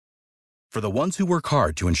For the ones who work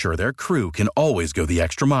hard to ensure their crew can always go the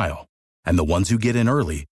extra mile, and the ones who get in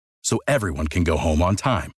early so everyone can go home on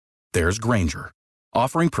time, there's Grainger,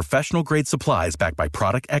 offering professional-grade supplies backed by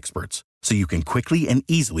product experts so you can quickly and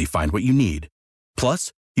easily find what you need.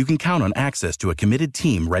 Plus, you can count on access to a committed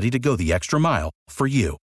team ready to go the extra mile for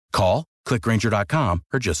you. Call, click Grainger.com,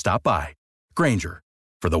 or just stop by. Grainger,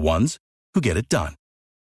 for the ones who get it done.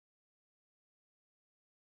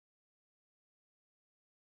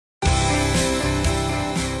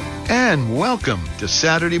 And welcome to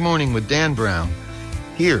Saturday Morning with Dan Brown,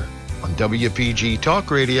 here on WPG Talk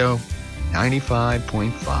Radio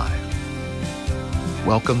 95.5.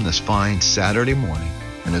 Welcome this fine Saturday morning,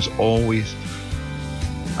 and as always,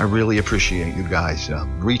 I really appreciate you guys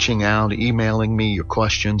reaching out, emailing me your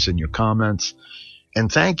questions and your comments, and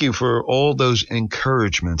thank you for all those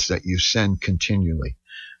encouragements that you send continually.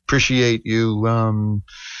 Appreciate you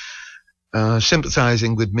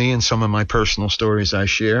sympathizing with me and some of my personal stories I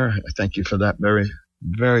share. I thank you for that very,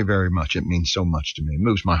 very, very much. It means so much to me. It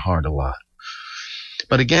moves my heart a lot.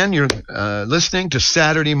 But again, you're listening to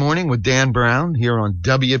Saturday Morning with Dan Brown here on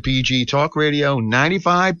WPG Talk Radio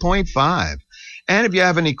 95.5. And if you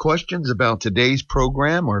have any questions about today's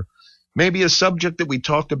program, or maybe a subject that we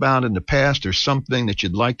talked about in the past, or something that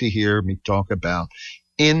you'd like to hear me talk about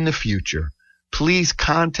in the future, please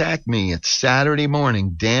contact me at Saturday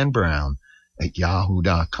Morning Dan Brown at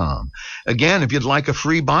yahoo.com. Again, if you'd like a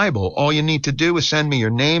free Bible, all you need to do is send me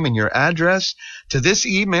your name and your address to this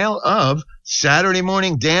email of Saturday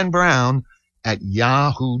Morning Dan Brown at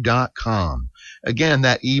yahoo.com. Again,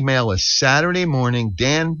 that email is Saturday Morning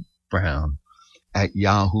Dan Brown at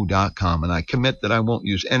yahoo.com. And I commit that I won't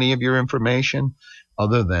use any of your information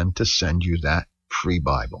other than to send you that free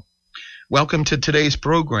Bible. Welcome to today's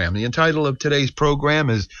program. The title of today's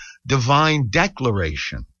program is Divine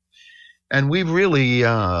Declaration. And we've really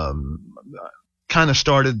kind of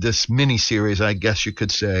started this mini-series, I guess you could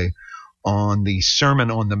say, on the Sermon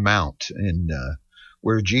on the Mount, and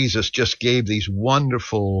where Jesus just gave these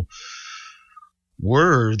wonderful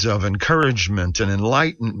words of encouragement and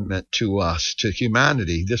enlightenment to us, to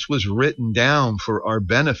humanity. This was written down for our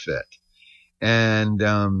benefit. And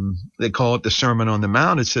they call it the Sermon on the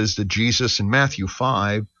Mount. It says that Jesus in Matthew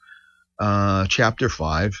 5, chapter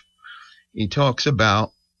 5, he talks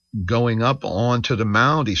about going up onto the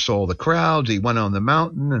mount. He saw the crowds. He went on the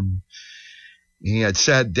mountain, and he had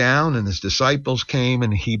sat down, and his disciples came,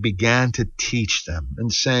 and he began to teach them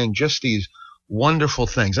and saying just these wonderful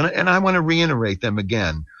things. And I want to reiterate them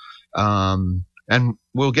again. And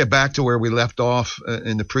we'll get back to where we left off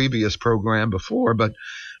in the previous program before, but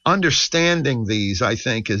understanding these, I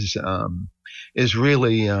think, is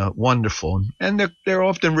really wonderful. And they're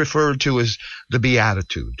often referred to as the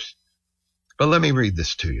Beatitudes. But let me read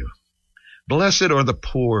this to you. Blessed are the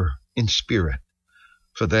poor in spirit,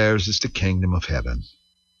 for theirs is the kingdom of heaven.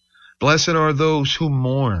 Blessed are those who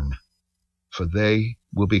mourn, for they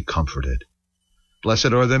will be comforted.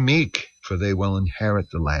 Blessed are the meek, for they will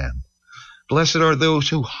inherit the land. Blessed are those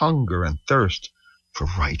who hunger and thirst for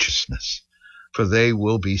righteousness, for they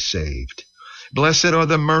will be saved. Blessed are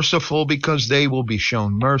the merciful, because they will be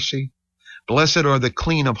shown mercy. Blessed are the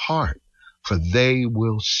clean of heart, for they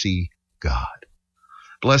will see God.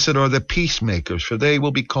 Blessed are the peacemakers, for they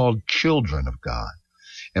will be called children of God.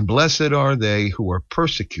 And blessed are they who are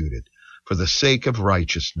persecuted for the sake of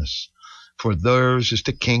righteousness, for theirs is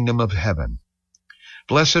the kingdom of heaven.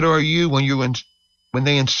 Blessed are you when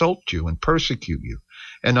they insult you and persecute you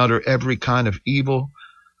and utter every kind of evil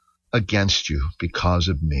against you because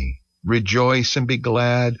of me. Rejoice and be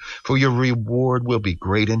glad, for your reward will be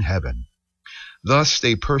great in heaven. Thus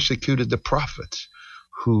they persecuted the prophets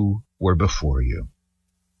who were before you.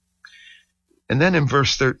 And then in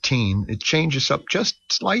verse 13, it changes up just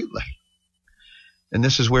slightly. And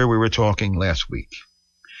this is where we were talking last week.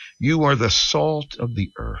 You are the salt of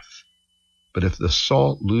the earth. But if the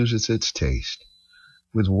salt loses its taste,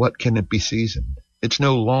 with what can it be seasoned? It's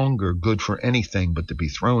no longer good for anything but to be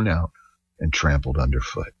thrown out and trampled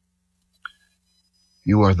underfoot.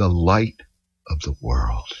 You are the light of the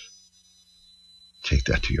world. Take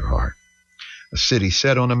that to your heart. A city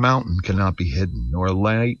set on a mountain cannot be hidden, nor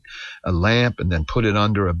light a lamp and then put it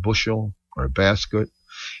under a bushel or a basket.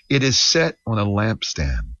 It is set on a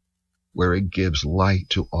lampstand, where it gives light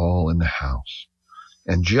to all in the house.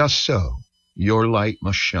 And just so, your light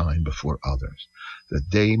must shine before others, that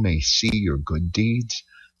they may see your good deeds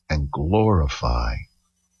and glorify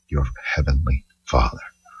your heavenly Father.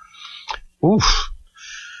 Oof.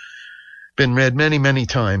 Been read many, many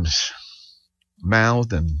times,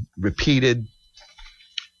 mouthed and repeated,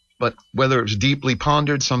 but whether it's deeply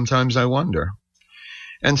pondered, sometimes I wonder.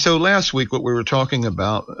 And so last week, what we were talking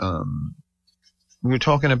about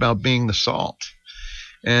being the salt.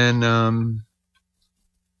 And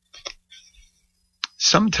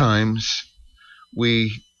sometimes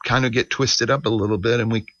we kind of get twisted up a little bit,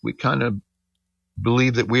 and we kind of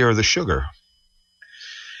believe that we are the sugar.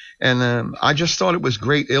 And I just thought it was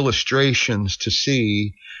great illustrations to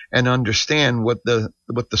see and understand what the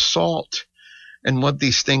salt and what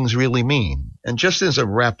these things really mean. And just as a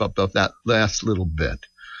wrap up of that last little bit,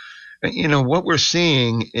 you know, what we're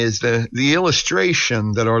seeing is the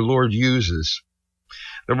illustration that our Lord uses.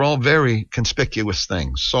 They're all very conspicuous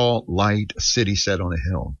things: salt, light, a city set on a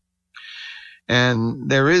hill. And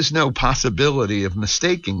there is no possibility of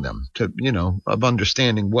mistaking them, of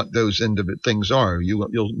understanding what those things are.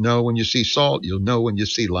 You'll know when you see salt, you'll know when you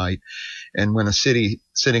see light. And when a city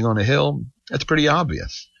sitting on a hill, it's pretty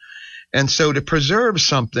obvious. And so to preserve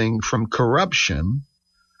something from corruption,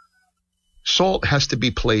 salt has to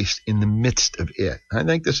be placed in the midst of it. I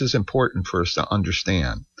think this is important for us to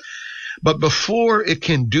understand. But before it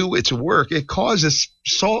can do its work,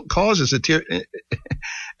 salt causes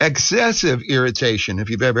excessive irritation. If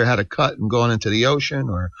you've ever had a cut and gone into the ocean,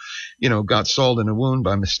 or, got salt in a wound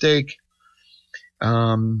by mistake.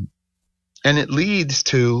 And it leads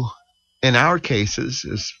to, in our cases,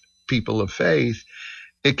 as people of faith,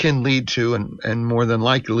 it can lead to, and more than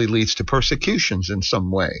likely leads to, persecutions in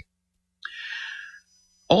some way.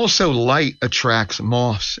 Also, light attracts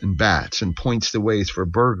moths and bats and points the ways for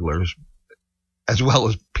burglars, as well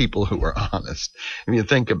as people who are honest, if you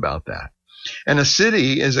think about that. And a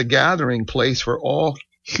city is a gathering place for all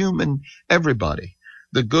everybody,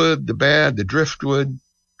 the good, the bad, the driftwood.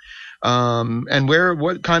 And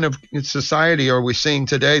what kind of society are we seeing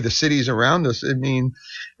today? The cities around us,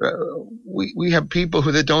 we have people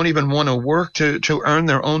that don't even want to work to earn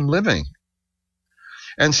their own living.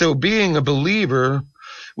 And so being a believer,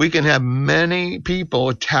 we can have many people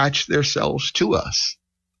attach themselves to us.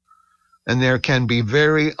 And there can be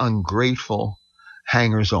very ungrateful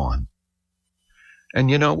hangers-on. And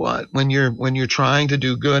you know what? When you're trying to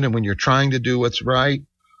do good and when you're trying to do what's right,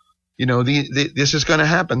 this is going to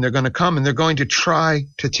happen. They're going to come and they're going to try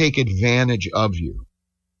to take advantage of you.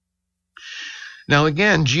 Now,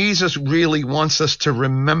 again, Jesus really wants us to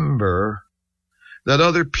remember that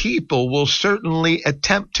other people will certainly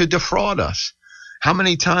attempt to defraud us. How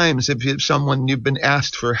many times have you've been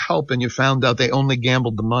asked for help and you found out they only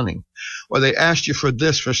gambled the money? Or they asked you for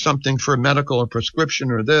this, for something, for a medical or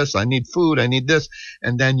prescription, or this, I need food, I need this.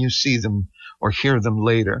 And then you see them or hear them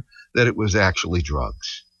later that it was actually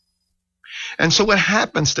drugs. And so what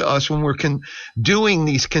happens to us when we're doing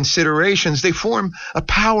these considerations, they form a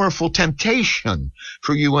powerful temptation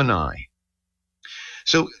for you and I.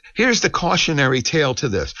 So here's the cautionary tale to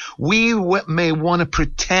this. We may want to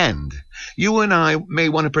pretend, you and I may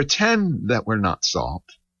want to pretend that we're not salt.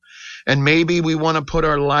 And maybe we want to put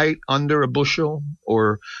our light under a bushel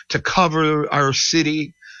or to cover our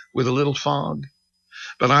city with a little fog.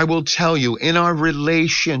 But I will tell you, in our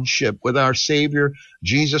relationship with our Savior,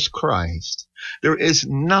 Jesus Christ, there is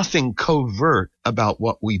nothing covert about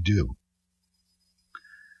what we do.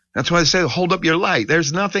 That's why I say, hold up your light.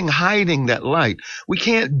 There's nothing hiding that light. We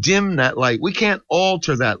can't dim that light. We can't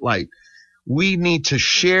alter that light. We need to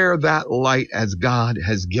share that light as God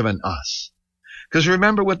has given us. Because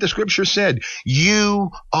remember what the scripture said.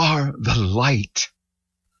 You are the light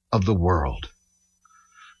of the world.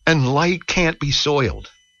 And light can't be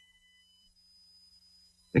soiled.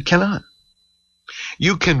 It cannot.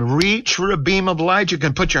 You can reach for a beam of light. You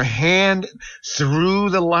can put your hand through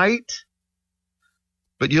the light,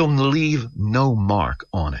 but you'll leave no mark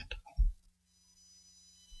on it.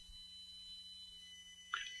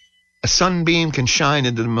 A sunbeam can shine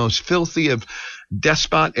into the most filthy of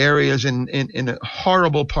despot areas in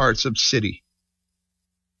horrible parts of city.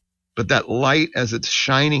 But that light, as it's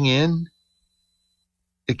shining in,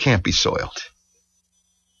 it can't be soiled.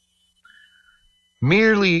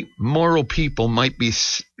 Merely moral people might be,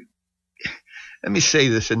 let me say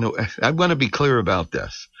this, and I want to be clear about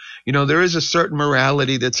this. There is a certain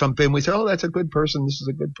morality that some people, we say, oh, that's a good person, this is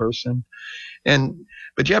a good person.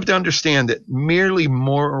 But you have to understand that merely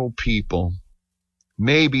moral people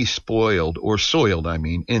may be spoiled or soiled,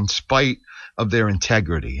 in spite of their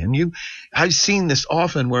integrity. And I've seen this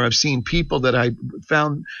often where I've seen people that I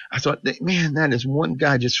thought, man, that is one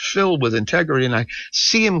guy just filled with integrity. And I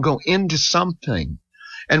see him go into something,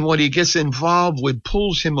 and what he gets involved with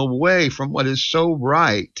pulls him away from what is so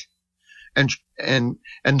right. And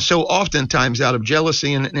so oftentimes out of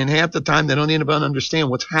jealousy, and half the time they don't even understand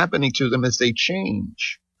what's happening to them as they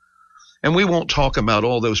change. And we won't talk about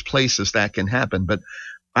all those places that can happen, but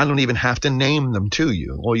I don't even have to name them to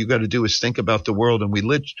you. All you got to do is think about the world and we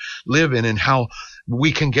live in, and how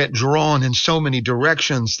we can get drawn in so many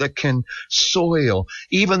directions that can soil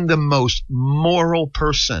even the most moral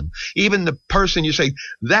person. Even the person you say,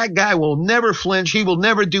 that guy will never flinch, he will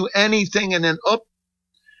never do anything, and then,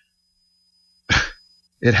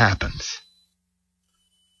 it happens.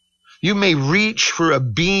 You may reach for a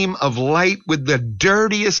beam of light with the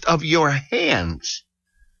dirtiest of your hands.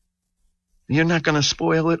 You're not going to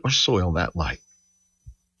spoil it or soil that light.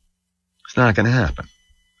 It's not going to happen.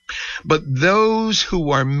 But those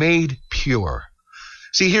who are made pure.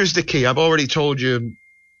 See, here's the key. I've already told you,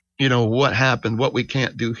 what happened, what we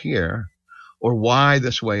can't do here, or why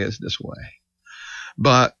this way is this way.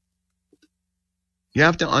 But you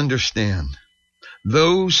have to understand,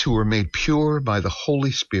 those who are made pure by the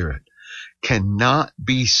Holy Spirit cannot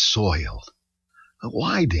be soiled.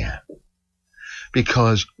 Why, Dan?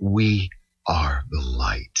 Because we are the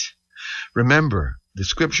light. Remember, the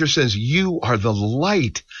scripture says you are the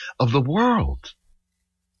light of the world.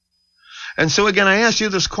 And so again, I ask you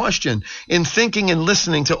this question. In thinking and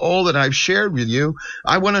listening to all that I've shared with you,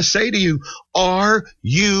 I want to say to you, are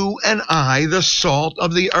you and I the salt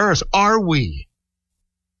of the earth? Are we?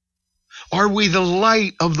 Are we the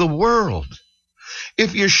light of the world?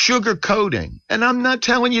 If you're sugarcoating, and I'm not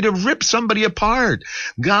telling you to rip somebody apart,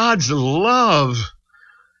 God's love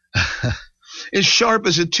is sharp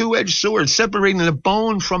as a two-edged sword, separating the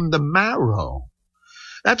bone from the marrow.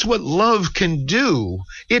 That's what love can do.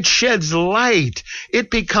 It sheds light.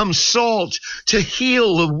 It becomes salt to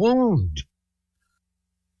heal the wound.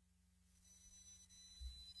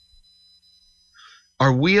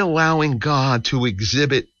 Are we allowing God to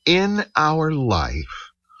exhibit in our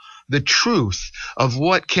life the truth of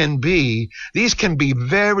what can be? These can be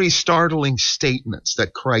very startling statements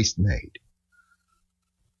that Christ made.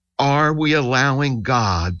 Are we allowing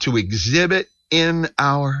God to exhibit in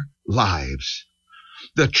our lives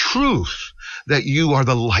the truth that you are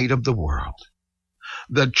the light of the world,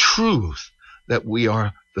 the truth that we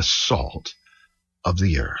are the salt of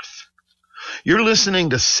the earth? You're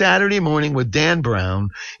listening to Saturday Morning with Dan Brown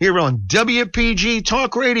here on WPG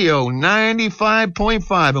Talk Radio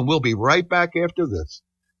 95.5, and we'll be right back after this.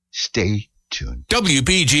 Stay tuned.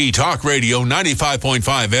 WPG Talk Radio 95.5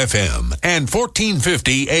 FM and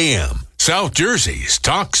 1450 AM, South Jersey's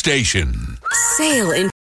talk station. Sail in.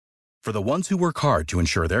 For the ones who work hard to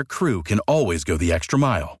ensure their crew can always go the extra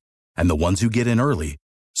mile, and the ones who get in early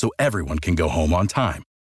so everyone can go home on time,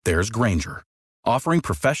 there's Grainger, offering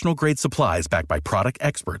professional-grade supplies backed by product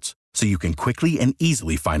experts so you can quickly and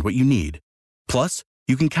easily find what you need. Plus,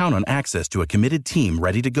 you can count on access to a committed team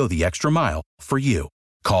ready to go the extra mile for you.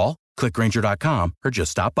 Call, click Grainger.com, or just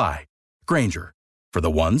stop by. Grainger, for the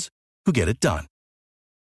ones who get it done.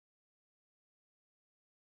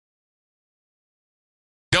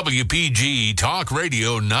 WPG Talk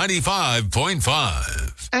Radio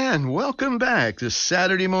 95.5. And welcome back to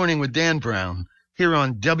Saturday Morning with Dan Brown here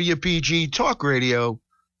on WPG Talk Radio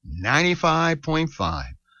 95.5.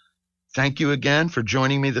 Thank you again for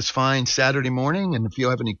joining me this fine Saturday morning. And if you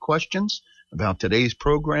have any questions about today's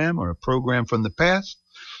program or a program from the past,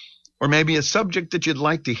 or maybe a subject that you'd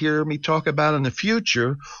like to hear me talk about in the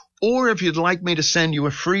future, or if you'd like me to send you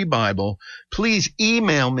a free Bible, please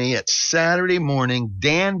email me at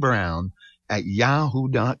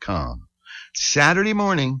SaturdayMorningDanBrown@yahoo.com. Saturday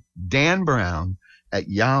Morning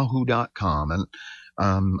DanBrown@yahoo.com. And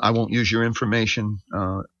I won't use your information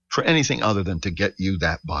for anything other than to get you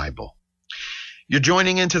that Bible. You're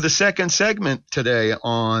joining into the second segment today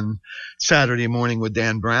on Saturday Morning with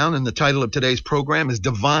Dan Brown, and the title of today's program is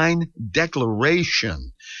Divine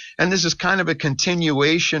Declaration. And this is kind of a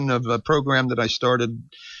continuation of a program that I started,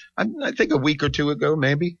 I think, a week or two ago,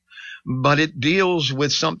 maybe. But it deals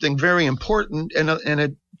with something very important in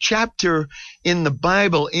a chapter in the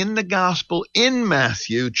Bible, in the Gospel, in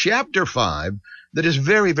Matthew, chapter 5, that is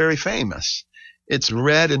very, very famous. It's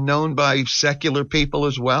read and known by secular people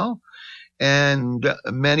as well. And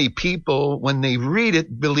many people, when they read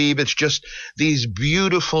it, believe it's just these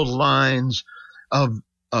beautiful lines of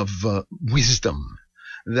wisdom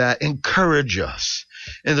that encourage us.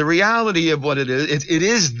 And the reality of what it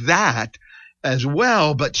is that as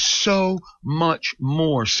well, but so much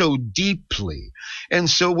more, so deeply. And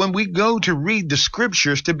so when we go to read the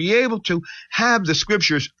scriptures, to be able to have the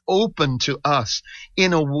scriptures open to us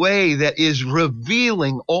in a way that is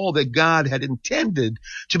revealing all that God had intended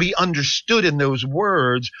to be understood in those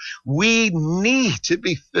words, we need to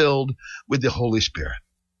be filled with the Holy Spirit.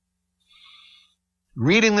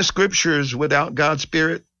 Reading the scriptures without God's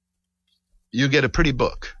Spirit, you get a pretty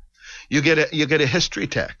book. You get a history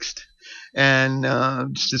text. And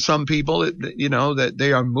to some people, that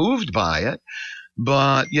they are moved by it.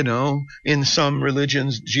 But, in some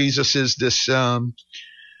religions, Jesus is this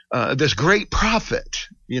great prophet,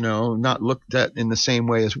 not looked at in the same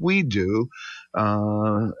way as we do,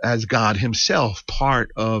 as God himself,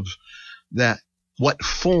 part of that, what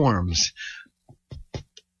forms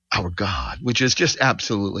our God, which is just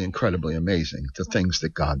absolutely incredibly amazing, the things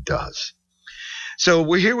that God does.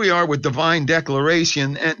 So here we are with divine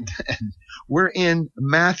declaration, and we're in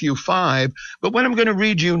Matthew 5. But what I'm going to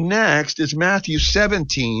read you next is Matthew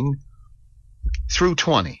 17 through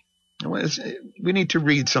 20. We need to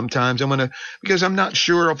read sometimes. Because I'm not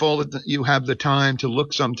sure if you have the time to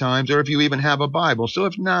look sometimes, or if you even have a Bible. So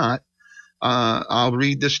if not, I'll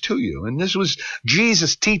read this to you. And this was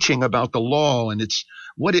Jesus teaching about the law and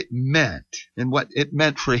what it meant and what it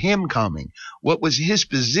meant for him coming. What was his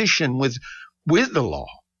position with the law.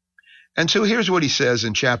 And so here's what he says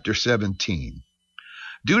in chapter 17.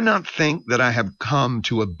 Do not think that I have come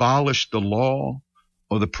to abolish the law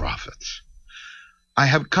or the prophets. I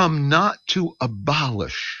have come not to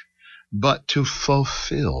abolish, but to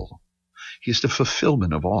fulfill. He's the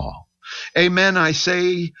fulfillment of all. Amen, I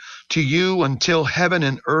say to you, until heaven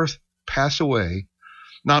and earth pass away,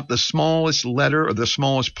 not the smallest letter or the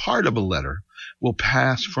smallest part of a letter will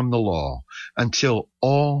pass from the law until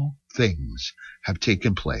all things have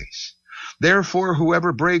taken place. Therefore,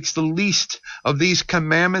 whoever breaks the least of these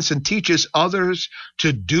commandments and teaches others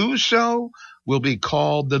to do so will be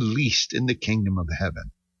called the least in the kingdom of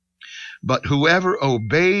heaven. But whoever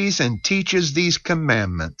obeys and teaches these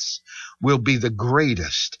commandments will be the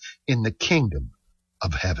greatest in the kingdom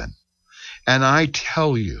of heaven. And I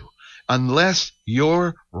tell you, unless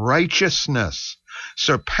your righteousness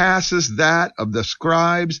surpasses that of the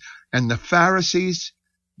scribes and the Pharisees,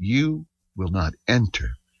 you will not enter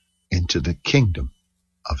into the kingdom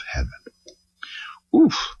of heaven.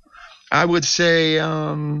 Oof. I would say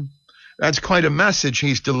that's quite a message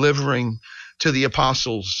he's delivering to the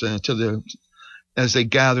apostles, as they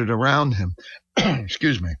gathered around him.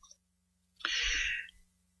 Excuse me.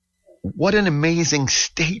 What an amazing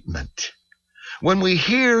statement. When we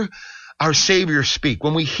hear our Savior speak,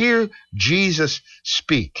 when we hear Jesus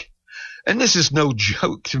speak, and this is no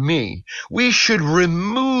joke to me, we should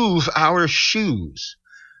remove our shoes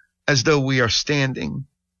as though we are standing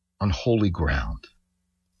on holy ground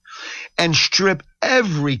and strip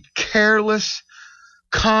every careless,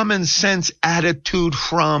 common sense attitude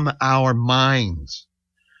from our minds.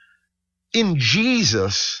 In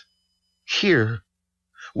Jesus, here,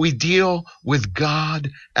 we deal with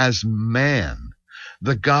God as man,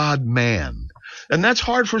 the God-man. And that's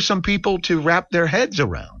hard for some people to wrap their heads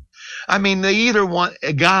around. I mean, they either want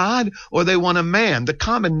a God or they want a man. The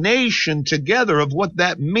combination together of what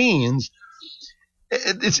that means,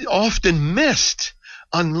 it's often missed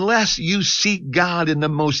unless you seek God in the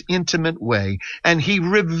most intimate way. And he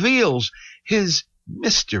reveals his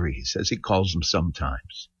mysteries, as he calls them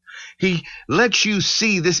sometimes. He lets you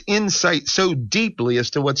see this insight so deeply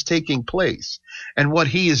as to what's taking place and what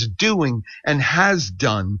he is doing and has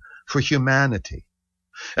done for humanity.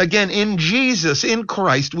 Again, in Jesus, in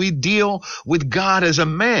Christ, we deal with God as a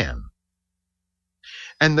man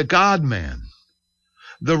and the God-man,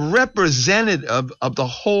 the representative of the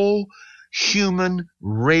whole human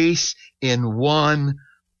race in one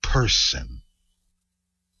person.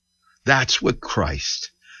 That's what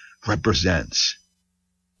Christ represents.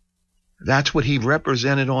 That's what he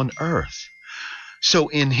represented on earth. So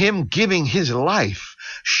in him giving his life,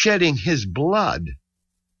 shedding his blood,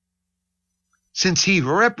 since he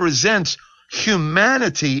represents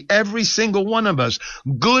humanity, every single one of us,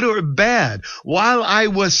 good or bad, while I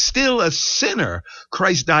was still a sinner,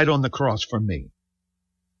 Christ died on the cross for me.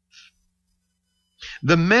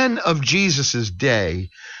 The men of Jesus' day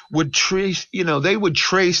would trace, they would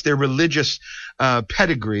trace their religious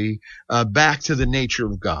pedigree back to the nature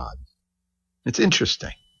of God. It's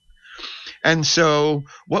interesting. And so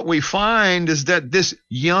what we find is that this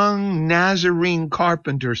young Nazarene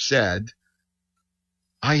carpenter said,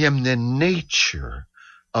 I am the nature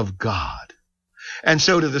of God. And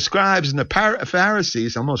so to the scribes and the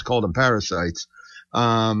Pharisees, I almost called them parasites.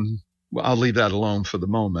 Well, I'll leave that alone for the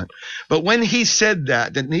moment. But when he said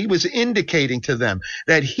that, then he was indicating to them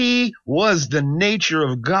that he was the nature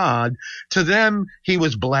of God. To them, he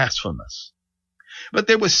was blasphemous. But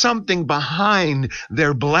there was something behind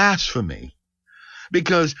their blasphemy,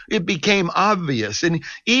 because it became obvious. And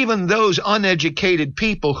even those uneducated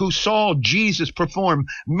people who saw Jesus perform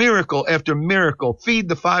miracle after miracle, feed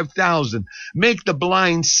the 5,000, make the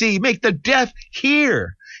blind see, make the deaf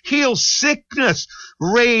hear. heal sickness,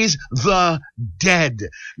 raise the dead.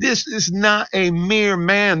 This is not a mere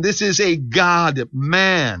man. This is a God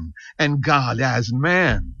man and God as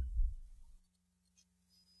man.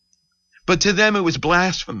 But to them it was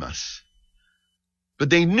blasphemous. But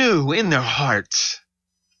they knew in their hearts.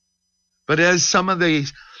 But as some of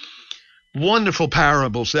these wonderful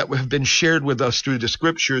parables that have been shared with us through the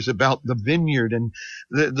scriptures about the vineyard and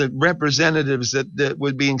the representatives that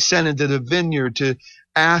were being sent into the vineyard to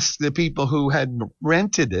ask the people who had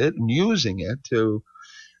rented it and using it to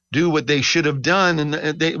do what they should have done,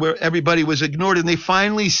 and where everybody was ignored, and they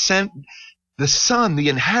finally sent the son, the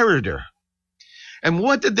inheritor. And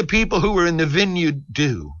what did the people who were in the vineyard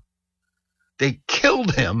do? They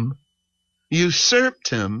killed him, usurped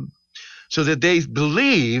him, so that they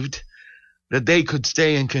believed that they could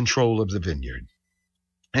stay in control of the vineyard.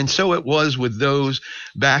 And so it was with those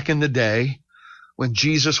back in the day when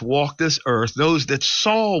Jesus walked this earth, those that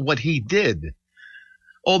saw what he did.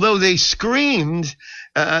 Although they screamed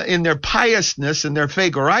in their piousness and their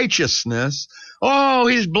fake righteousness, oh,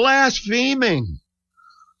 he's blaspheming.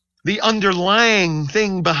 The underlying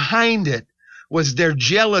thing behind it was their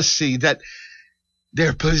jealousy, that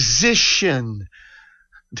their position,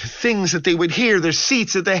 the things that they would hear, their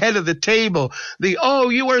seats at the head of the table, oh,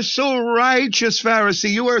 you are so righteous,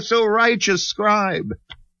 Pharisee, you are so righteous, scribe.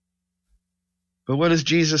 But what has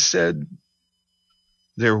Jesus said?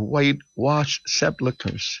 Their whitewashed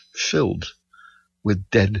sepulchres filled with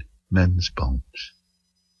dead men's bones.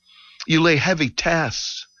 You lay heavy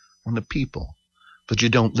tasks on the people, but you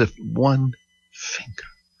don't lift one finger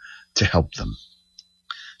to help them.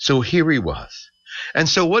 So here he was. And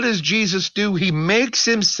so what does Jesus do? He makes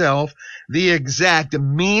himself the exact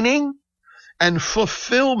meaning and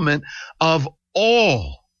fulfillment of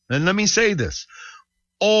all, and let me say this,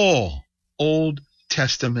 all Old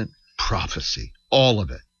Testament prophecy, all of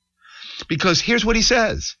it. Because here's what he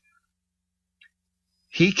says.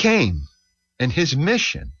 He came, and his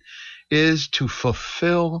mission is to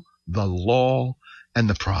fulfill the law and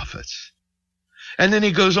the prophets. And then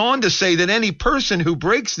he goes on to say that any person who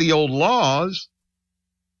breaks the old laws,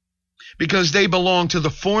 because they belong to the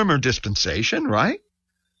former dispensation, right?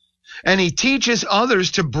 And he teaches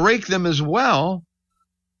others to break them as well.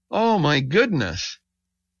 Oh my goodness.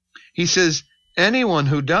 He says, anyone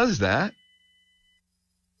who does that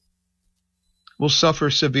will suffer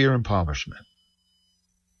severe impoverishment.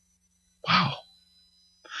 Wow.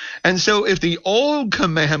 And so if the old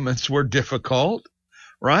commandments were difficult,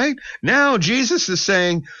 right? Now Jesus is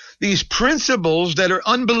saying these principles that are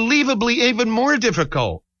unbelievably even more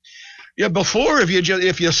difficult. Yeah, before,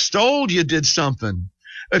 if you stole, you did something.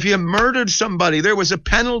 If you murdered somebody, there was a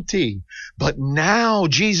penalty. But now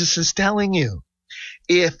Jesus is telling you,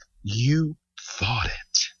 if you thought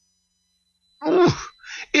it,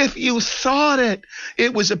 if you thought it,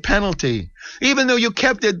 it was a penalty. Even though you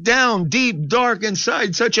kept it down deep, dark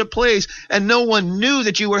inside such a place, and no one knew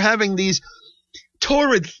that you were having these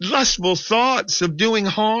torrid, lustful thoughts of doing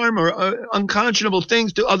harm or unconscionable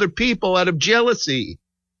things to other people out of jealousy.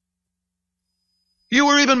 You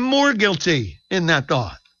were even more guilty in that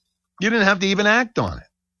thought. You didn't have to even act on it.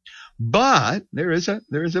 But there is a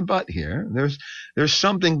but here. There's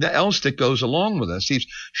something else that goes along with us. He's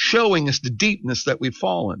showing us the deepness that we've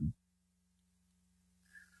fallen.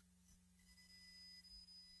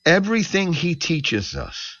 Everything he teaches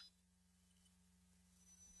us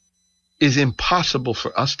is impossible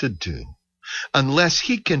for us to do unless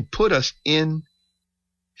he can put us in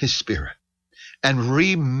his spirit and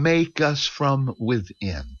remake us from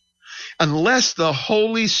within. Unless the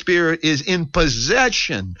Holy Spirit is in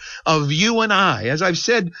possession of you and I, as I've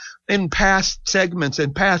said in past segments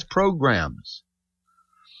and past programs,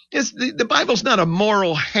 the Bible's not a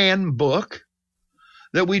moral handbook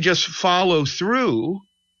that we just follow through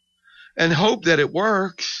and hope that it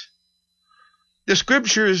works. The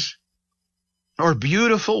scriptures are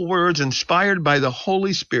beautiful words inspired by the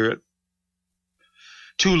Holy Spirit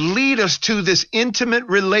to lead us to this intimate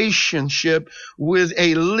relationship with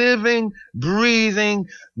a living, breathing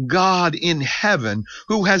God in heaven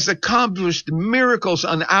who has accomplished miracles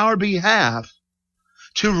on our behalf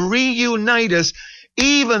to reunite us,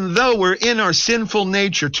 even though we're in our sinful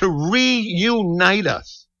nature, to reunite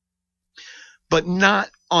us, but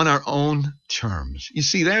not on our own terms. You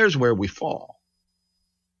see, there's where we fall.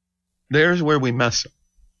 There's where we mess up.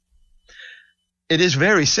 It is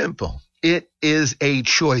very simple. It is a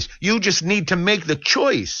choice. You just need to make the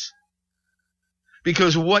choice,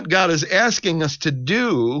 because what God is asking us to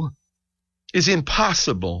do is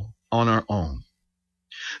impossible on our own.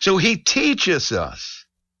 So he teaches us.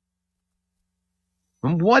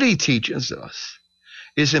 And what he teaches us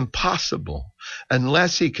is impossible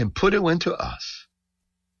unless he can put it into us,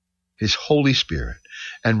 his Holy Spirit,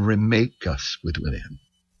 and remake us within.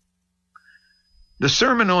 The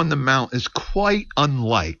Sermon on the Mount is quite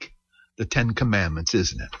unlike the Ten Commandments,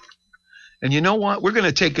 isn't it? And you know what? We're going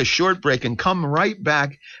to take a short break and come right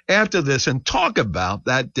back after this and talk about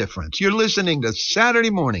that difference. You're listening to Saturday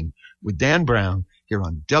Morning with Dan Brown here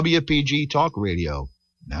on WPG Talk Radio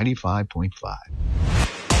 95.5.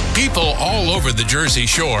 People all over the Jersey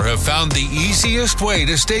Shore have found the easiest way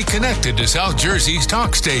to stay connected to South Jersey's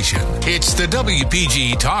talk station. It's the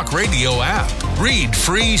WPG Talk Radio app. Read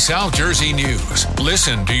free South Jersey news.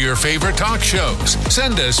 Listen to your favorite talk shows.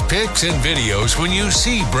 Send us pics and videos when you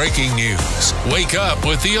see breaking news. Wake up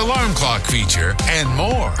with the alarm clock feature and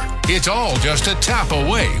more. It's all just a tap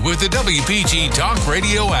away with the WPG Talk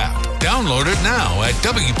Radio app. Download it now at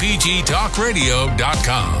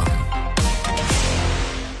WPGTalkRadio.com.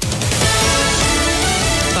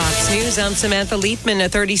 News, I'm Samantha Leithman. A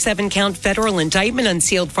 37-count federal indictment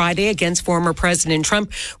unsealed Friday against former President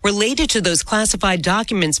Trump related to those classified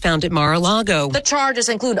documents found at Mar-a-Lago. The charges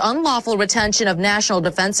include unlawful retention of national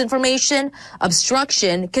defense information,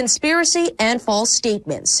 obstruction, conspiracy, and false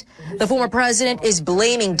statements. The former president is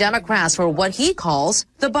blaming Democrats for what he calls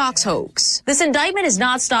the box hoax. This indictment is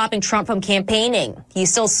not stopping Trump from campaigning.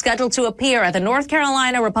 He's still scheduled to appear at the North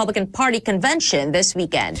Carolina Republican Party convention this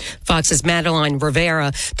weekend. Fox's Madeline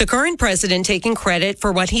Rivera. The current president taking credit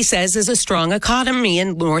for what he says is a strong economy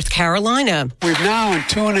in North Carolina. We've now in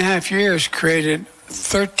 2.5 years created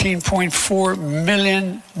 13.4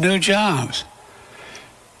 million new jobs.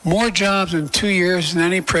 More jobs in 2 years than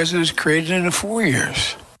any president has created in 4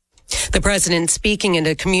 years. The president speaking at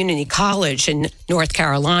a community college in North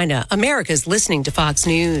Carolina. America's listening to Fox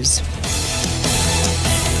News.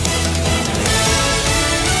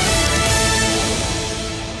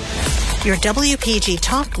 Your WPG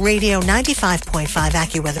Talk Radio 95.5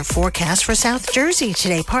 AccuWeather forecast for South Jersey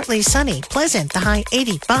today. Partly sunny, pleasant, the high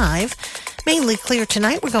 85. Mainly clear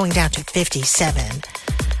tonight, we're going down to 57.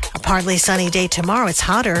 A partly sunny day tomorrow, it's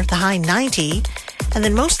hotter, the high 90. And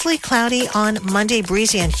then mostly cloudy on Monday,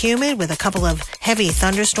 breezy and humid with a couple of heavy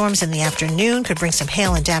thunderstorms in the afternoon. Could bring some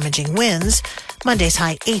hail and damaging winds. Monday's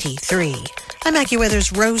high 83. I'm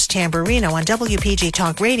AccuWeather's Rose Tamburino on WPG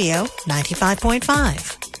Talk Radio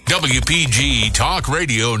 95.5. WPG Talk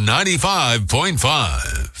Radio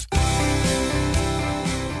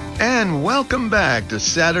 95.5. And welcome back to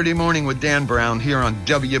Saturday Morning with Dan Brown here on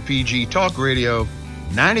WPG Talk Radio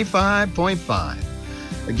 95.5.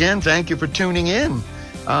 Again, thank you for tuning in.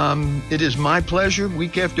 It is my pleasure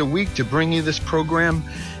week after week to bring you this program.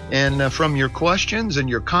 And from your questions and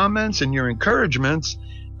your comments and your encouragements,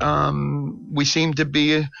 we seem to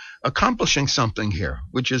be accomplishing something here,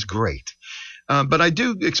 which is great. But I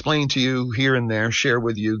do explain to you here and there, share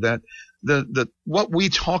with you that the what we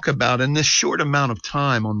talk about in this short amount of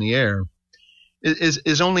time on the air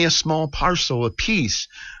is only a small parcel, a piece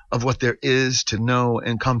of what there is to know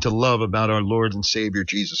and come to love about our Lord and Savior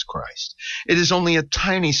Jesus Christ. It is only a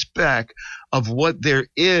tiny speck of what there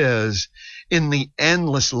is in the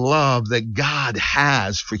endless love that God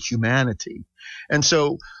has for humanity. And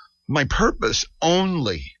so my purpose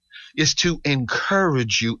only is to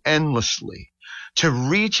encourage you endlessly to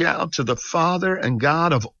reach out to the Father and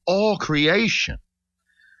God of all creation,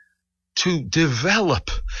 to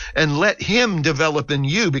develop and let Him develop in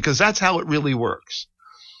you, because that's how it really works.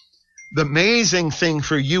 The amazing thing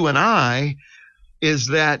for you and I is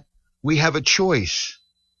that we have a choice.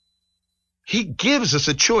 He gives us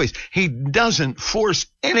a choice. He doesn't force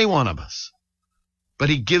any one of us, but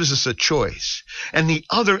He gives us a choice. And the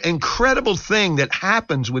other incredible thing that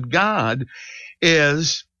happens with God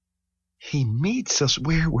is He meets us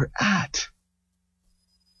where we're at.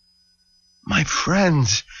 My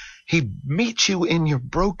friends, He meets you in your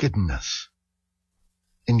brokenness.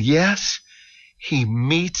 And yes, He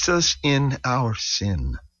meets us in our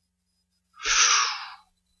sin.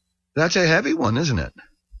 That's a heavy one, isn't it?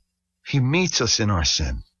 He meets us in our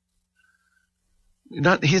sin.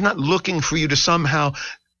 He's not looking for you to somehow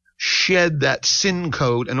shed that sin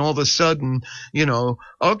coat and all of a sudden,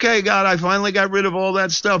 okay, God, I finally got rid of all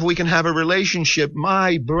that stuff. We can have a relationship.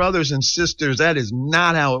 My brothers and sisters, that is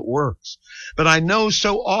not how it works. But I know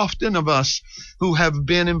so often of us who have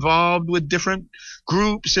been involved with different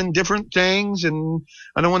groups and different things, and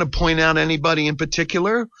I don't want to point out anybody in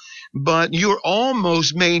particular, but you're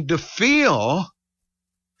almost made to feel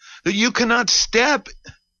that you cannot step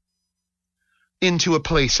into a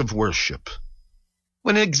place of worship,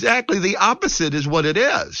 when exactly the opposite is what it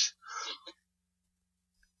is.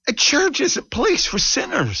 A church is a place for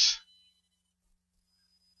sinners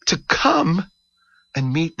to come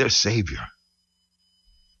and meet their Savior.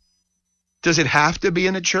 Does it have to be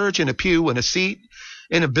in a church, in a pew, in a seat,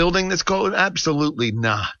 in a building that's cold? Absolutely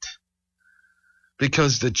not.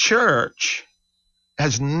 Because the church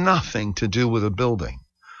has nothing to do with a building.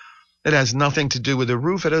 It has nothing to do with a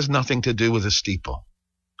roof. It has nothing to do with a steeple.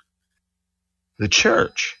 The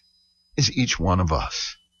church is each one of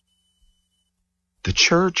us. The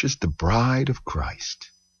church is the bride of Christ,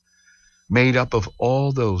 made up of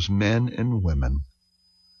all those men and women,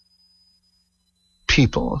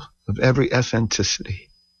 people of every ethnicity,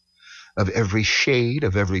 of every shade,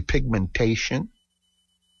 of every pigmentation,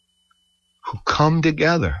 who come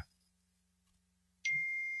together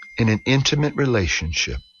in an intimate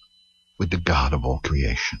relationship with the God of all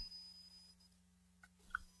creation.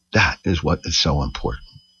 That is what is so important.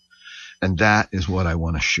 And that is what I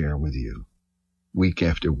want to share with you week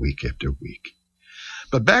after week after week.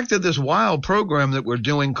 But back to this wild program that we're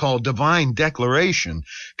doing called Divine Declaration,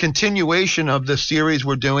 continuation of the series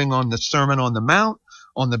we're doing on the Sermon on the Mount,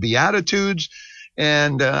 on the Beatitudes.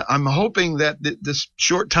 And I'm hoping that this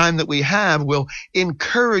short time that we have will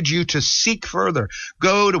encourage you to seek further.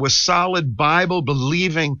 Go to a solid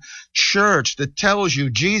Bible-believing church that tells you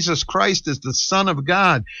Jesus Christ is the Son of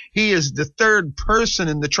God. He is the third person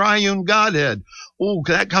in the triune Godhead. Oh,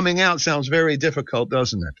 that coming out sounds very difficult,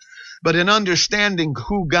 doesn't it? But in understanding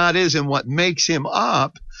who God is and what makes him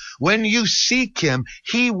up, when you seek him,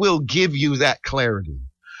 he will give you that clarity.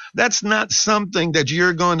 That's not something that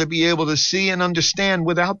you're going to be able to see and understand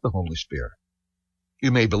without the Holy Spirit.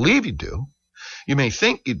 You may believe you do. You may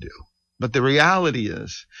think you do. But the reality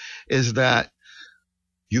is that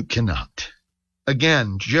you cannot.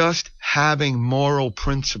 Again, just having moral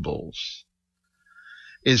principles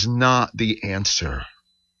is not the answer.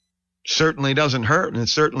 Certainly doesn't hurt, and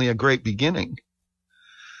it's certainly a great beginning.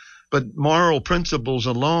 But moral principles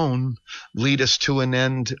alone lead us to an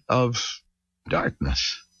end of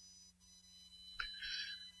darkness,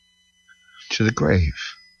 to the grave.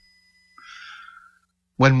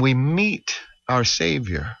 When we meet our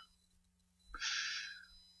Savior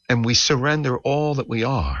and we surrender all that we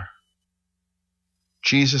are,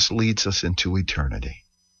 Jesus leads us into eternity.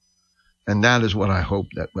 And that is what I hope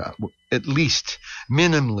that at least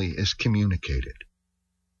minimally is communicated.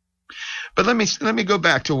 But let me go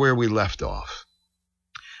back to where we left off.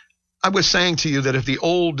 I was saying to you that if the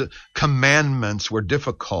old commandments were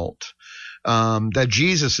difficult, that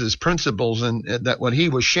Jesus's principles and that what he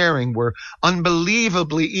was sharing were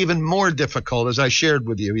unbelievably even more difficult, as I shared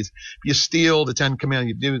with you. You steal the 10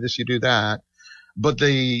 Commandments, you do this, you do that. But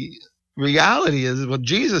the reality is what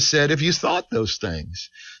Jesus said, if you thought those things.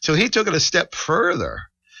 So he took it a step further.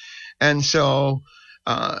 And so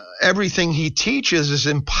everything he teaches is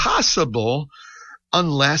impossible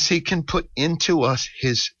unless he can put into us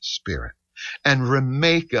his Spirit and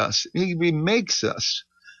remake us. He remakes us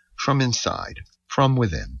from inside, from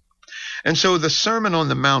within. And so the Sermon on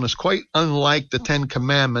the Mount is quite unlike the 10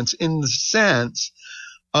 Commandments in the sense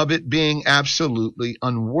of it being absolutely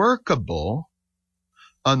unworkable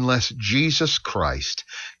unless Jesus Christ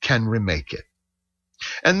can remake it.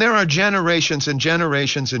 And there are generations and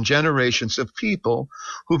generations and generations of people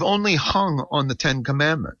who've only hung on the 10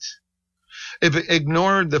 Commandments. If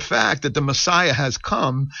ignored the fact that the Messiah has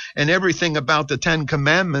come and everything about the 10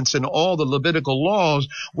 Commandments and all the Levitical laws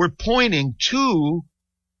were pointing to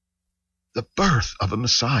the birth of a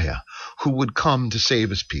Messiah who would come to save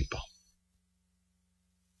his people.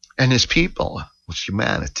 And his people was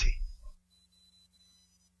humanity.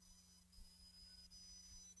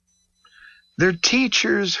 There are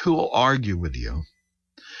teachers who will argue with you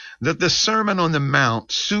that the Sermon on the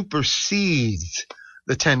Mount supersedes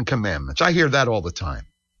the 10 Commandments. I hear that all the time.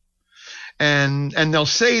 And they'll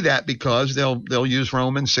say that because they'll use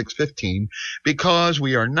Romans 6:15, because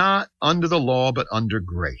we are not under the law but under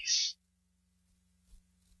grace.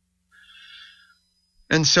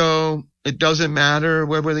 And so it doesn't matter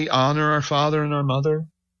whether we honor our father and our mother,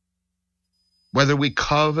 whether we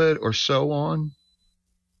covet or so on.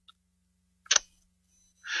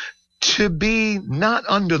 To be not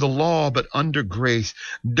under the law but under grace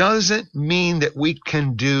doesn't mean that we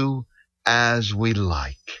can do as we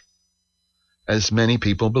like, as many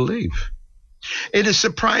people believe. It is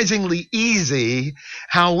surprisingly easy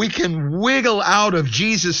how we can wiggle out of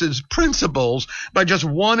Jesus's principles by just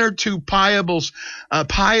one or two pious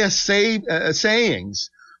sayings.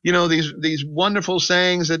 You know, these wonderful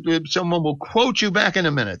sayings that someone will quote you back in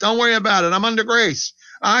a minute. Don't worry about it. I'm under grace.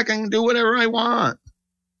 I can do whatever I want.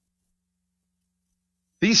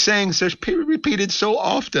 These sayings are repeated so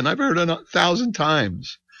often. I've heard it 1,000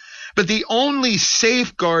 times. But the only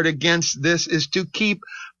safeguard against this is to keep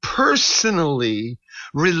personally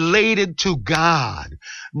related to God,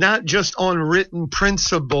 not just on written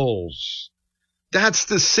principles. That's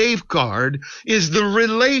the safeguard, is the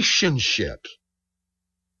relationship.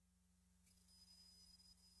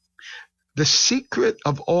 The secret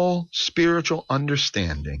of all spiritual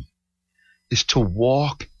understanding is to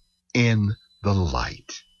walk in the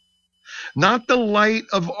light. Not the light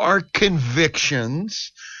of our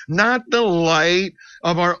convictions, not the light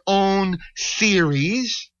of our own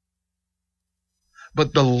theories,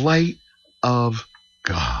 but the light of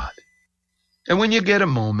God. And when you get a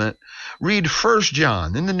moment, read 1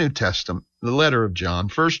 John in the New Testament, the letter of John,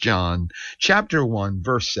 1 John, chapter 1,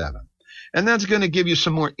 verse 7. And that's going to give you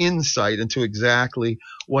some more insight into exactly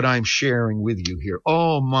what I'm sharing with you here.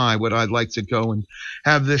 Oh my, would I'd like to go and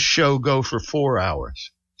have this show go for 4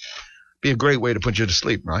 hours. Be a great way to put you to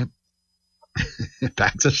sleep, right?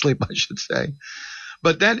 Back to sleep, I should say.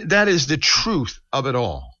 But that is the truth of it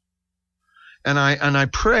all. And I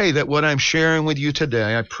pray that what I'm sharing with you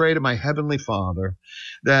today, I pray to my Heavenly Father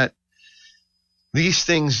that these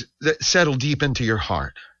things that settle deep into your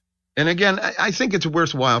heart. And again, I think it's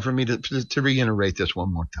worthwhile for me to reiterate this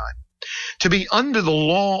one more time. To be under the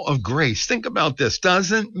law of grace, think about this,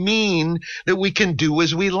 doesn't mean that we can do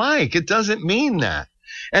as we like. It doesn't mean that.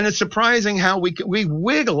 And it's surprising how we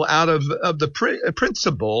wiggle out of the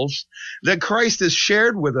principles that Christ has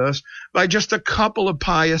shared with us by just a couple of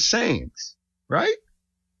pious sayings, right?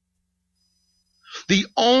 The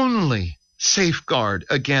only safeguard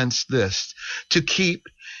against this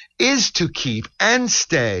is to keep and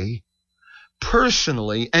stay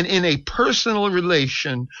personally and in a personal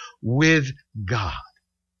relation with God.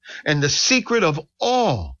 And the secret of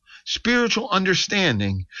all spiritual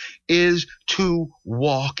understanding is to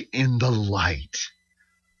walk in the light.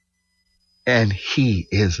 And He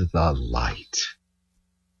is the light.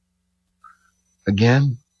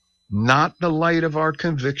 Again, not the light of our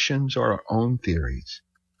convictions or our own theories,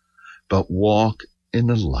 but walk in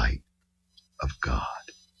the light of God.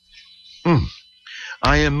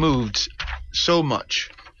 I am moved so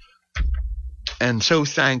much and so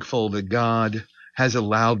thankful that God has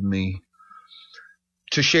allowed me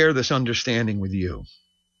to share this understanding with you.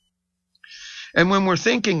 And when we're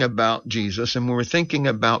thinking about Jesus and when we're thinking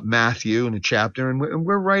about Matthew in a chapter, and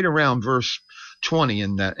we're right around verse 20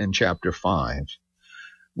 in chapter 5,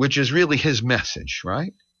 which is really his message,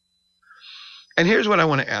 right? And here's what I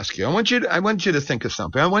want to ask you. I want you to think of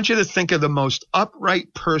something. I want you to think of the most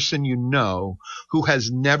upright person you know who has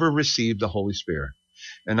never received the Holy Spirit.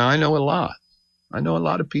 And I know a lot. I know a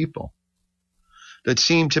lot of people that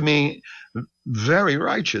seem to me very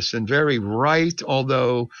righteous and very right,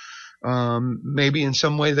 although maybe in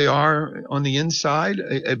some way they are on the inside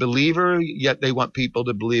a believer, yet they want people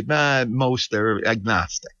to believe, most they're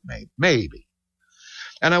agnostic, maybe.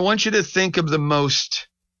 And I want you to think of the most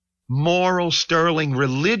moral, sterling,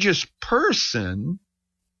 religious person,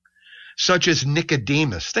 such as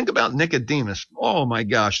Nicodemus. Think about Nicodemus. Oh my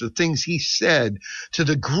gosh, the things he said to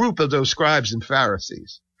the group of those scribes and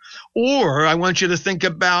Pharisees. Or I want you to think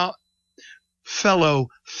about fellow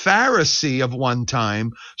Pharisee of one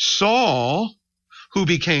time, Saul, who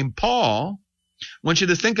became Paul. I want you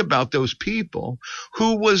to think about those people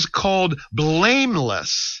who was called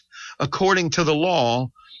blameless according to the law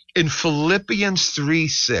in Philippians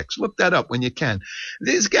 3:6. Look that up when you can.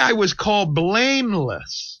 This guy was called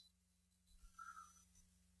blameless.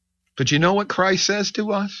 But you know what Christ says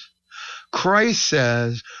to us? Christ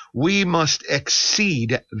says we must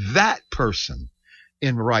exceed that person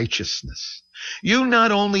in righteousness. You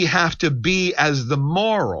not only have to be as the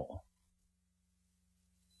moral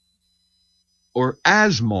or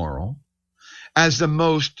as moral as the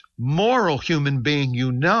most moral human being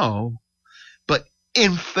you know, but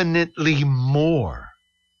infinitely more.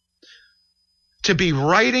 To be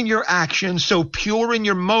right in your actions, so pure in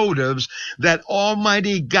your motives that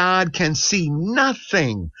Almighty God can see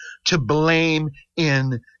nothing to blame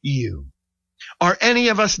in you. Are any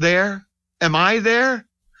of us there? Am I there?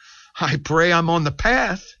 I pray I'm on the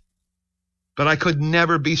path, but I could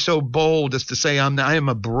never be so bold as to say I am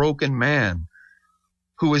a broken man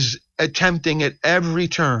who is attempting at every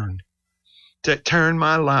turn to turn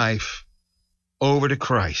my life over to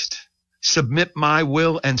Christ. Submit my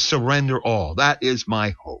will and surrender all. That is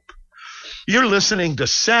my hope. You're listening to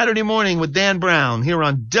Saturday Morning with Dan Brown here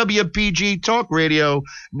on WPG Talk Radio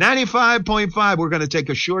 95.5. We're going to take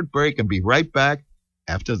a short break and be right back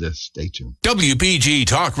after this. Stay tuned. WPG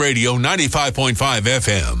Talk Radio 95.5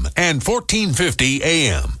 FM and 1450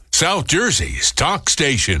 AM. South Jersey's talk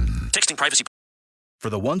station. Texting privacy. For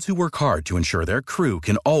the ones who work hard to ensure their crew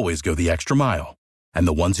can always go the extra mile, and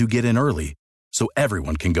the ones who get in early so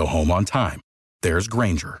everyone can go home on time, there's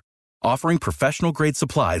Grainger, offering professional-grade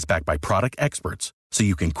supplies backed by product experts so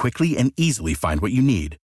you can quickly and easily find what you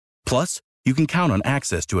need. Plus, you can count on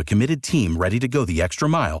access to a committed team ready to go the extra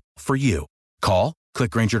mile for you. Call, click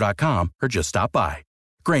Grainger.com, or just stop by.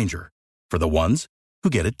 Grainger, for the ones who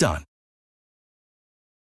get it done.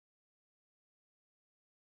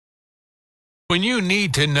 When you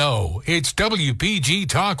need to know, it's WPG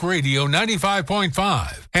Talk Radio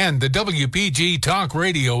 95.5 and the WPG Talk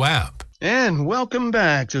Radio app. And welcome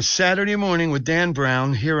back to Saturday Morning with Dan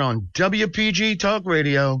Brown here on WPG Talk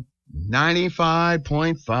Radio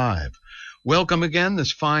 95.5. Welcome again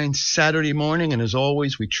this fine Saturday morning, and as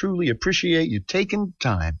always, we truly appreciate you taking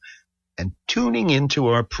time and tuning into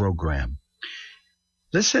our program.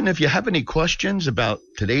 Listen, if you have any questions about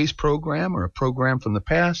today's program or a program from the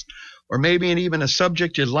past, or maybe even a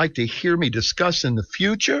subject you'd like to hear me discuss in the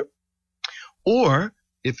future, or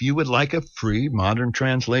if you would like a free Modern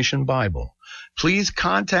Translation Bible, please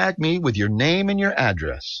contact me with your name and your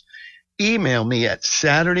address. Email me at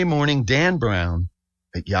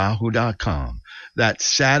SaturdayMorningDanBrown@yahoo.com. That's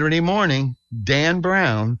Saturday Morning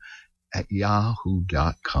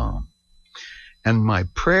DanBrown@yahoo.com. And my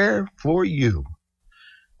prayer for you,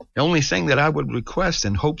 the only thing that I would request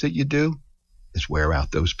and hope that you do, is wear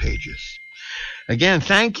out those pages. Again,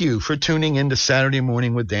 thank you for tuning in to Saturday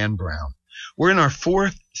Morning with Dan Brown. We're in our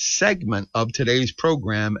fourth segment of today's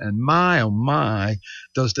program, and my, oh my,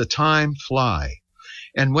 does the time fly.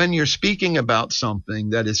 And when you're speaking about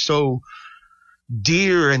something that is so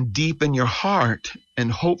dear and deep in your heart, and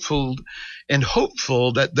hopeful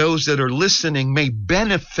that those that are listening may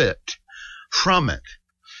benefit from it.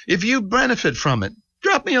 If you benefit from it,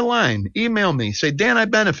 drop me a line, email me, say, Dan, I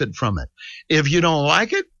benefit from it. If you don't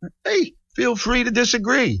like it, hey, feel free to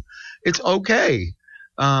disagree. It's okay.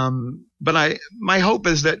 But my hope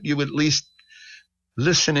is that you at least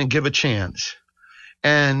listen and give a chance.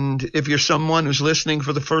 And if you're someone who's listening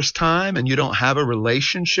for the first time and you don't have a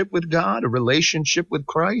relationship with God, a relationship with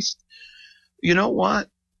Christ, you know what?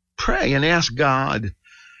 Pray and ask God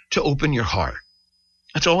to open your heart.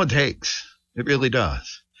 That's all it takes. It really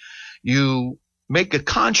does. You make a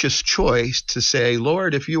conscious choice to say,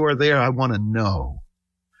 Lord, if you are there, I want to know.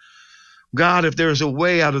 God, if there's a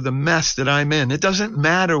way out of the mess that I'm in, it doesn't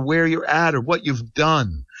matter where you're at or what you've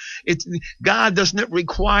done. God doesn't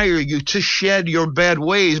require you to shed your bad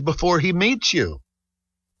ways before he meets you.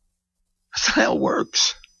 That's how it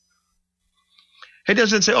works. He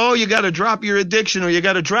doesn't say, oh, you got to drop your addiction, or you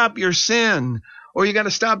got to drop your sin, or you got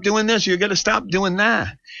to stop doing this, or you got to stop doing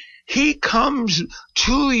that. He comes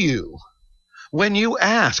to you when you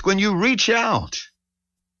ask, when you reach out.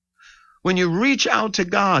 When you reach out to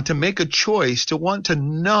God to make a choice to want to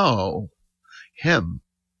know him,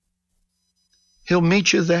 he'll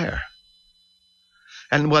meet you there.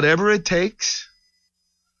 And whatever it takes,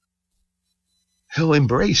 he'll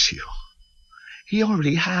embrace you. He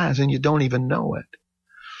already has, and you don't even know it.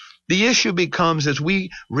 The issue becomes as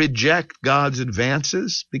we reject God's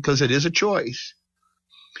advances, because it is a choice.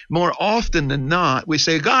 More often than not, we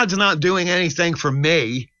say, God's not doing anything for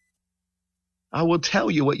me. I will tell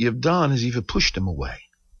you what you've done is you've pushed him away.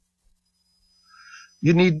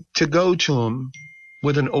 You need to go to him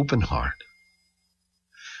with an open heart.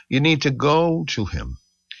 You need to go to him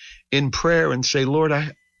in prayer and say, Lord,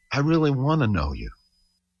 I really want to know you.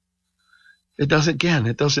 It doesn't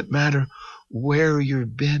matter where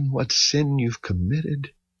you've been, what sin you've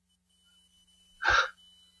committed.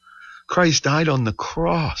 Christ died on the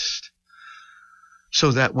cross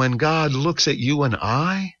so that when God looks at you and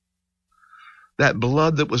I, that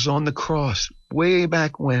blood that was on the cross way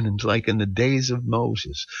back when, like in the days of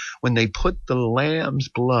Moses, when they put the lamb's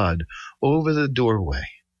blood over the doorway,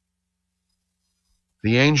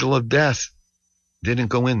 the angel of death didn't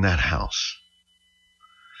go in that house.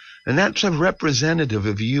 And that's a representative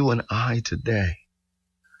of you and I today.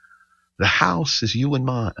 The house is you and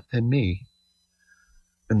me.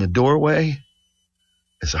 And the doorway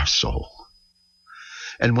is our soul.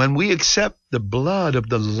 And when we accept the blood of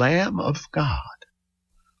the Lamb of God,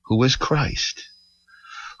 who is Christ,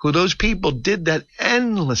 who those people did that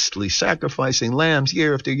endlessly, sacrificing lambs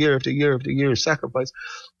year after year after year after year, sacrifice,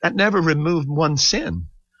 that never removed one sin.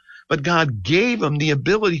 But God gave them the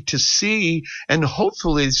ability to see, and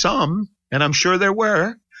hopefully some, and I'm sure there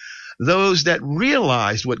were, those that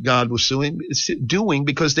realized what God was doing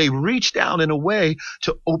because they reached out in a way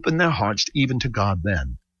to open their hearts even to God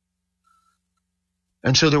then.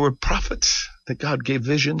 And so there were prophets that God gave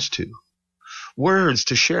visions to, words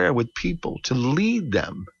to share with people, to lead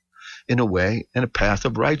them in a way, in a path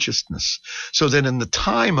of righteousness, so that in the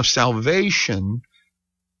time of salvation,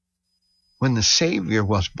 when the Savior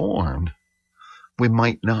was born, we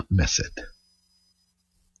might not miss it.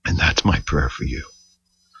 And that's my prayer for you.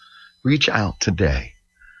 Reach out today.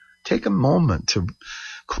 Take a moment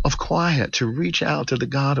of quiet to reach out to the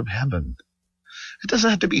God of heaven. It doesn't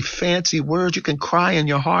have to be fancy words. You can cry in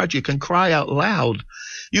your heart. You can cry out loud.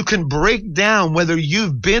 You can break down whether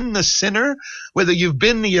you've been the sinner, whether you've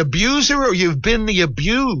been the abuser, or you've been the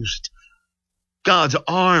abused. God's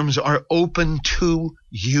arms are open to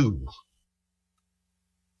you.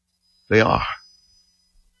 They are.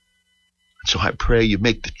 So I pray you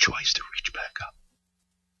make the choice to reach back up.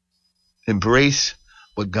 Embrace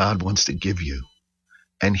what God wants to give you,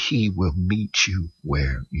 and He will meet you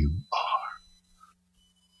where you are.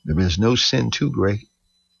 There is no sin too great,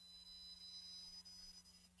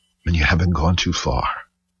 and you haven't gone too far.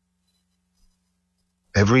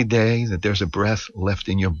 Every day that there's a breath left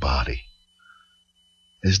in your body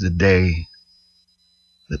is the day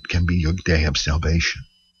that can be your day of salvation.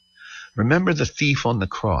 Remember the thief on the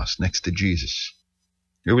cross next to Jesus.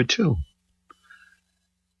 There were two.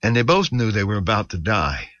 And they both knew they were about to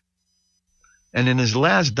die. And in his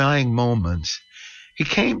last dying moments, he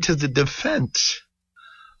came to the defense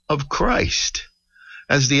of Christ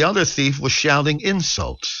as the other thief was shouting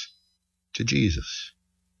insults to Jesus.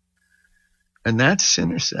 And that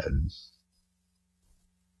sinner said,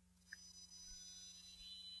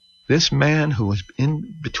 "This man who was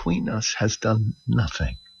in between us has done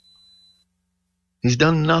nothing. He's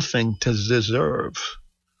done nothing to deserve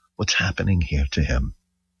what's happening here to him.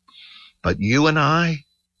 But you and I,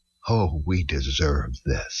 we deserve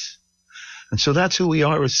this." And so that's who we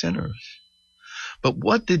are as sinners. But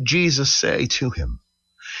what did Jesus say to him?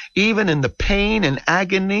 Even in the pain and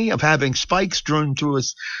agony of having spikes driven through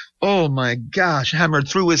his, hammered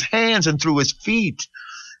through his hands and through his feet,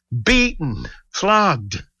 beaten,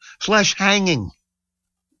 flogged, flesh hanging.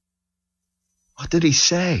 What did he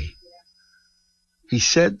say? He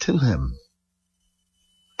said to him,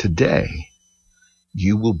 "Today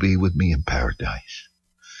you will be with me in paradise."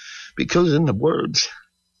 Because in the words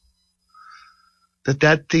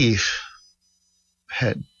that thief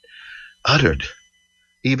had uttered,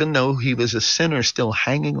 even though he was a sinner still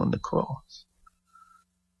hanging on the cross,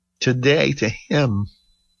 today to him,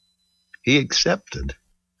 he accepted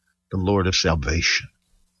the Lord of salvation.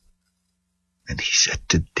 And he said,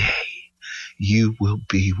 "Today you will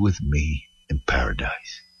be with me in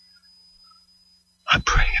paradise." I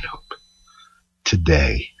pray and hope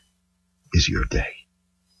today is your day.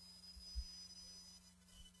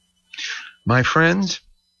 My friends,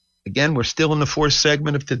 again, we're still in the fourth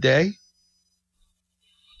segment of today.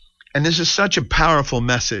 And this is such a powerful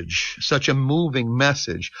message, such a moving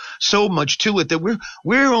message, so much to it that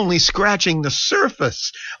we're only scratching the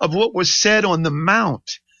surface of what was said on the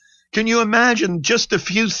Mount. Can you imagine just a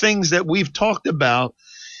few things that we've talked about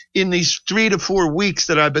in these 3 to 4 weeks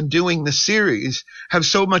that I've been doing the series have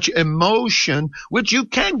so much emotion, which you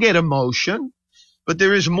can get emotion, but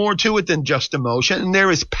there is more to it than just emotion, and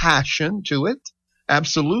there is passion to it,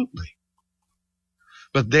 absolutely.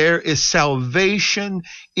 But there is salvation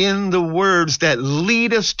in the words that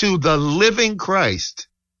lead us to the living Christ,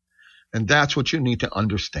 and that's what you need to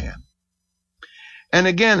understand. And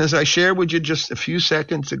again, as I shared with you just a few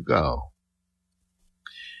seconds ago,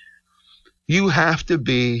 you have to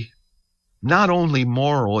be not only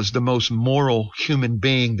moral as the most moral human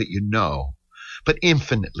being that you know, but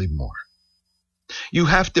infinitely more. You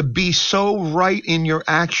have to be so right in your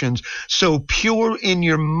actions, so pure in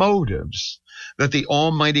your motives, that the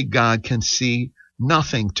Almighty God can see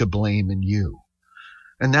nothing to blame in you.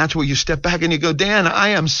 And that's where you step back and you go, "Dan, I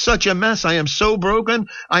am such a mess. I am so broken.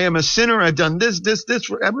 I am a sinner. I've done this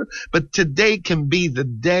forever." But today can be the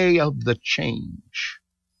day of the change.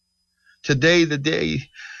 Today, the day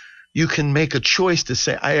you can make a choice to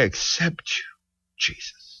say, "I accept you,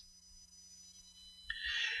 Jesus."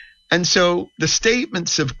 And so the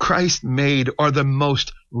statements of Christ made are the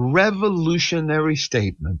most revolutionary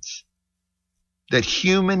statements that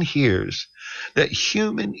human ears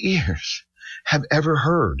have ever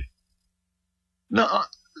heard.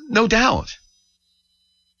 No doubt.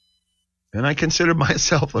 And I consider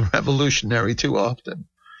myself a revolutionary too often,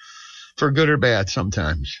 for good or bad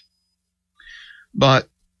sometimes. But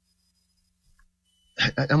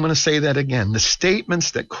I'm going to say that again. The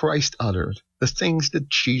statements that Christ uttered, the things that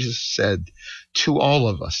Jesus said to all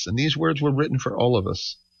of us, and these words were written for all of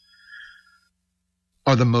us,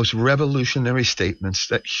 are the most revolutionary statements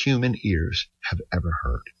that human ears have ever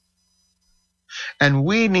heard. And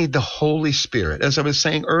we need the Holy Spirit, as I was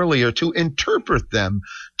saying earlier, to interpret them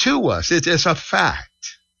to us. It's a fact.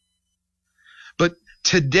 But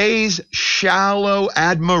today's shallow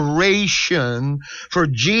admiration for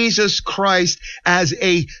Jesus Christ as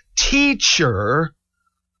a teacher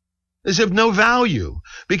is of no value,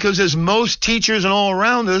 because as most teachers and all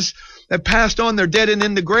around us have passed on, they're dead and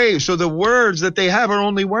in the grave. So the words that they have are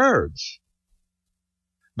only words.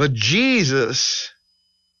 But Jesus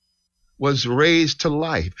was raised to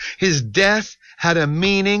life. His death had a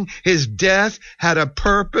meaning. His death had a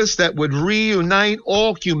purpose that would reunite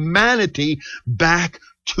all humanity back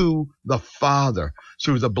to the Father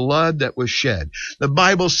through the blood that was shed. The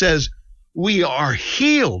Bible says we are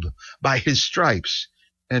healed by his stripes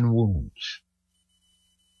and wounds.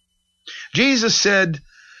 Jesus said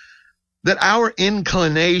that our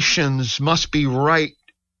inclinations must be right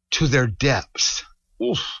to their depths.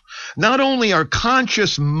 Oof. Not only our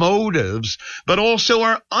conscious motives, but also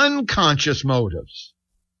our unconscious motives.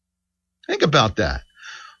 Think about that.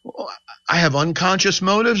 I have unconscious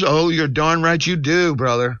motives? Oh, you're darn right you do,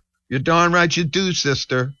 brother. You're darn right you do,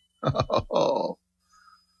 sister.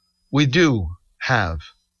 We do have.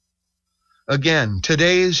 Again,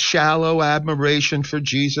 today's shallow admiration for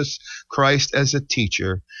Jesus Christ as a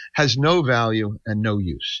teacher has no value and no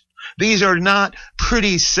use. These are not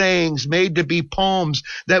pretty sayings made to be poems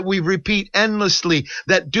that we repeat endlessly,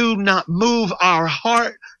 that do not move our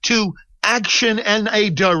heart to action and a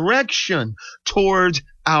direction towards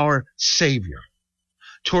our Savior,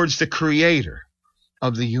 towards the Creator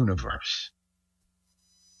of the universe.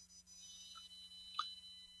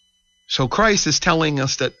 So Christ is telling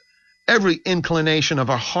us that every inclination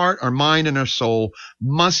of our heart, our mind, and our soul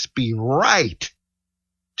must be right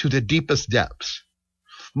to the deepest depths.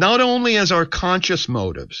 Not only as our conscious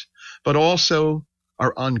motives, but also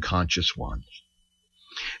our unconscious ones.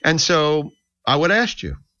 And so I would ask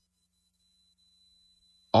you,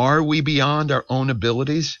 are we beyond our own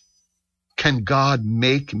abilities? Can God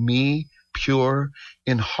make me pure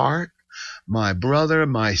in heart? My brother,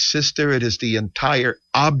 my sister, it is the entire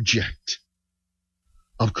object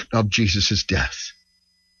of Jesus' death.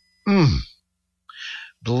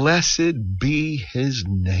 Blessed be his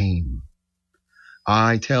name.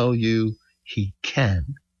 I tell you, he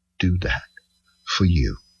can do that for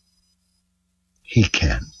you. He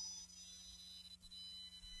can.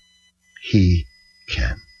 He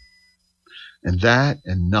can. And that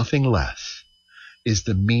and nothing less is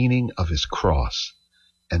the meaning of his cross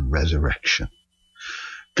and resurrection.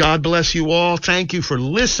 God bless you all. Thank you for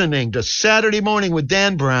listening to Saturday Morning with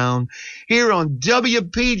Dan Brown here on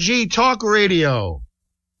WPG Talk Radio.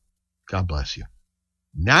 God bless you.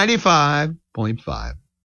 95.5.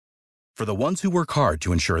 For the ones who work hard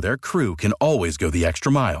to ensure their crew can always go the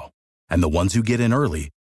extra mile, and the ones who get in early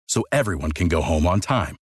so everyone can go home on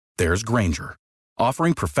time, there's Grainger,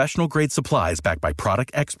 offering professional-grade supplies backed by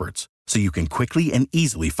product experts so you can quickly and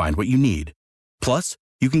easily find what you need. Plus,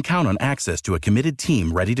 you can count on access to a committed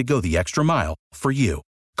team ready to go the extra mile for you.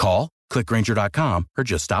 Call, click Grainger.com, or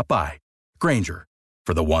just stop by. Grainger,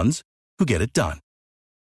 for the ones who get it done.